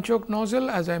 For the unchoked nozzle,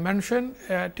 as I mentioned,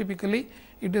 typically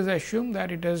it is assumed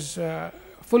that it is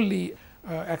fully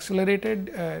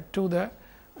accelerated to the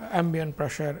ambient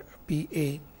pressure P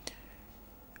A.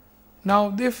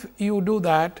 Now, if you do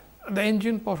that, the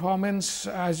engine performance,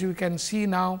 as you can see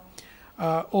now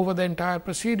over the entire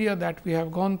procedure that we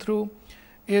have gone through,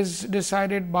 is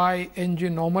decided by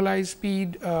engine normalized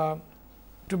speed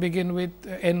to begin with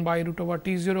n by root over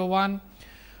T 01,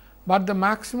 but the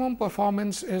maximum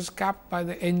performance is capped by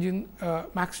the engine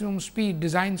maximum speed,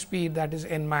 design speed, that is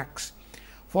n max,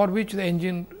 for which the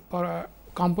engine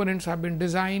components have been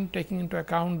designed taking into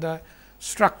account the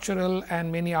structural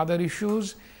and many other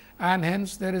issues, and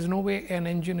hence there is no way an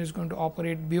engine is going to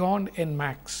operate beyond n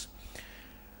max.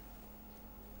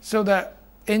 So, the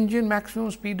engine maximum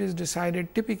speed is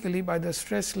decided typically by the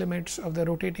stress limits of the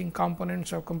rotating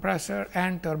components of compressor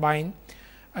and turbine.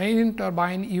 In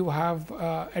turbine, you have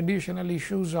additional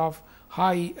issues of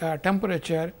high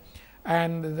temperature,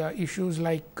 and the issues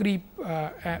like creep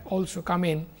also come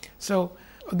in. So,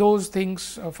 those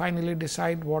things finally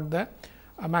decide what the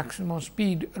maximum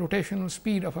speed, rotational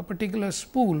speed of a particular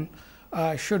spool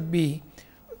should be,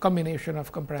 combination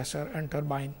of compressor and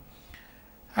turbine.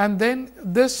 And then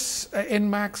this n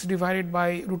max divided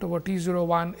by root over T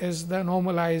 01 is the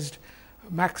normalized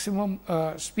maximum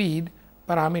speed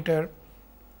parameter.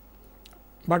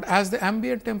 But as the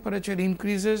ambient temperature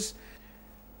increases,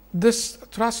 this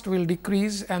thrust will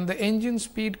decrease and the engine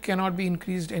speed cannot be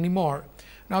increased anymore.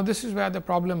 Now, this is where the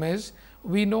problem is.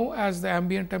 We know as the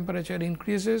ambient temperature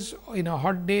increases in a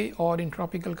hot day or in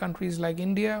tropical countries like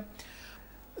India,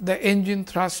 the engine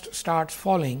thrust starts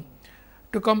falling.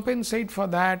 To compensate for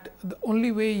that, the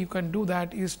only way you can do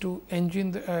that is to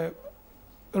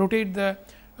rotate the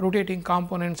rotating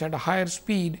components at a higher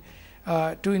speed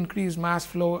to increase mass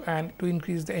flow and to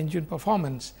increase the engine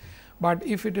performance. But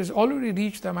if it has already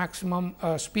reached the maximum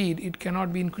speed, it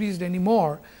cannot be increased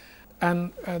anymore,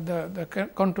 and the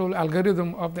control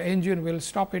algorithm of the engine will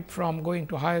stop it from going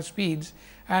to higher speeds,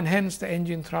 and hence the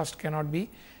engine thrust cannot be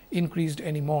increased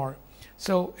anymore.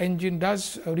 So, engine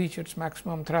does reach its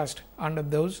maximum thrust under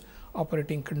those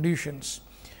operating conditions.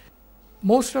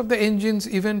 Most of the engines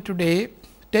even today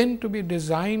tend to be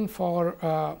designed for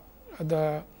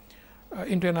the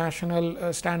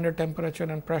international standard temperature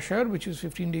and pressure, which is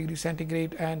 15 degree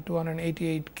centigrade and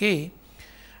 288 K,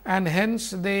 and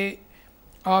hence they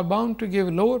are bound to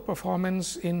give lower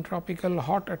performance in tropical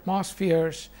hot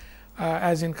atmospheres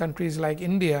as in countries like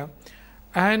India,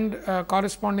 and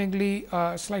correspondingly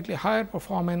slightly higher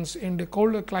performance in the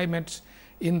colder climates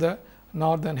in the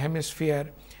northern hemisphere.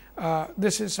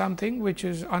 This is something which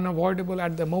is unavoidable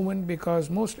at the moment, because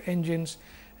most engines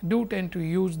do tend to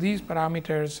use these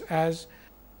parameters as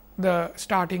the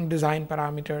starting design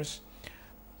parameters,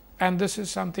 and this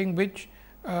is something which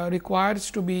requires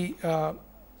to be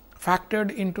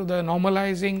factored into the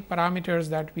normalizing parameters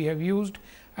that we have used,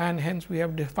 and hence we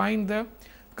have defined the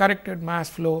corrected mass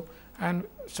flow, and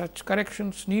such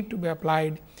corrections need to be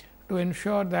applied to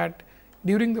ensure that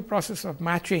during the process of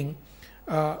matching,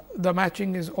 the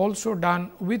matching is also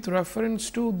done with reference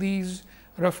to these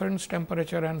reference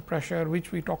temperature and pressure,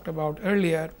 which we talked about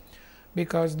earlier,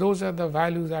 because those are the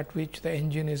values at which the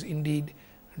engine is indeed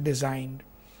designed.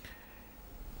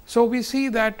 So, we see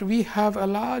that we have a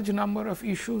large number of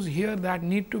issues here that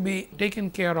need to be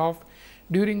taken care of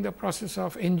during the process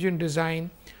of engine design.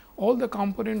 All the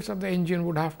components of the engine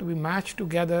would have to be matched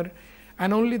together,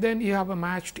 and only then you have a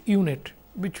matched unit,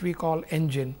 which we call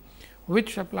engine,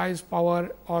 which supplies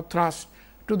power or thrust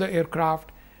to the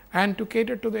aircraft. And to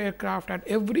cater to the aircraft at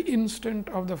every instant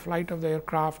of the flight of the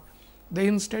aircraft, the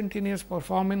instantaneous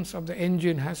performance of the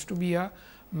engine has to be a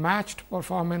matched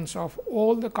performance of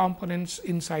all the components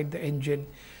inside the engine.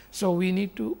 So, we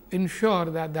need to ensure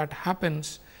that that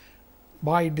happens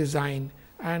by design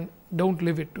and do not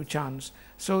leave it to chance.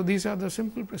 So, these are the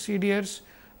simple procedures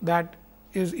that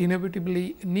is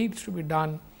inevitably needs to be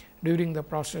done during the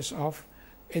process of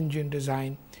engine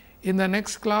design. In the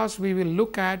next class, we will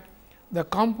look at the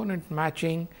component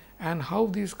matching and how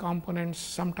these components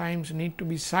sometimes need to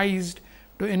be sized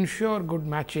to ensure good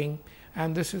matching,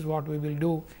 and this is what we will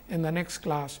do in the next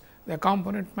class, the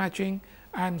component matching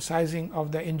and sizing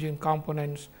of the engine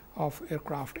components of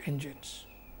aircraft engines.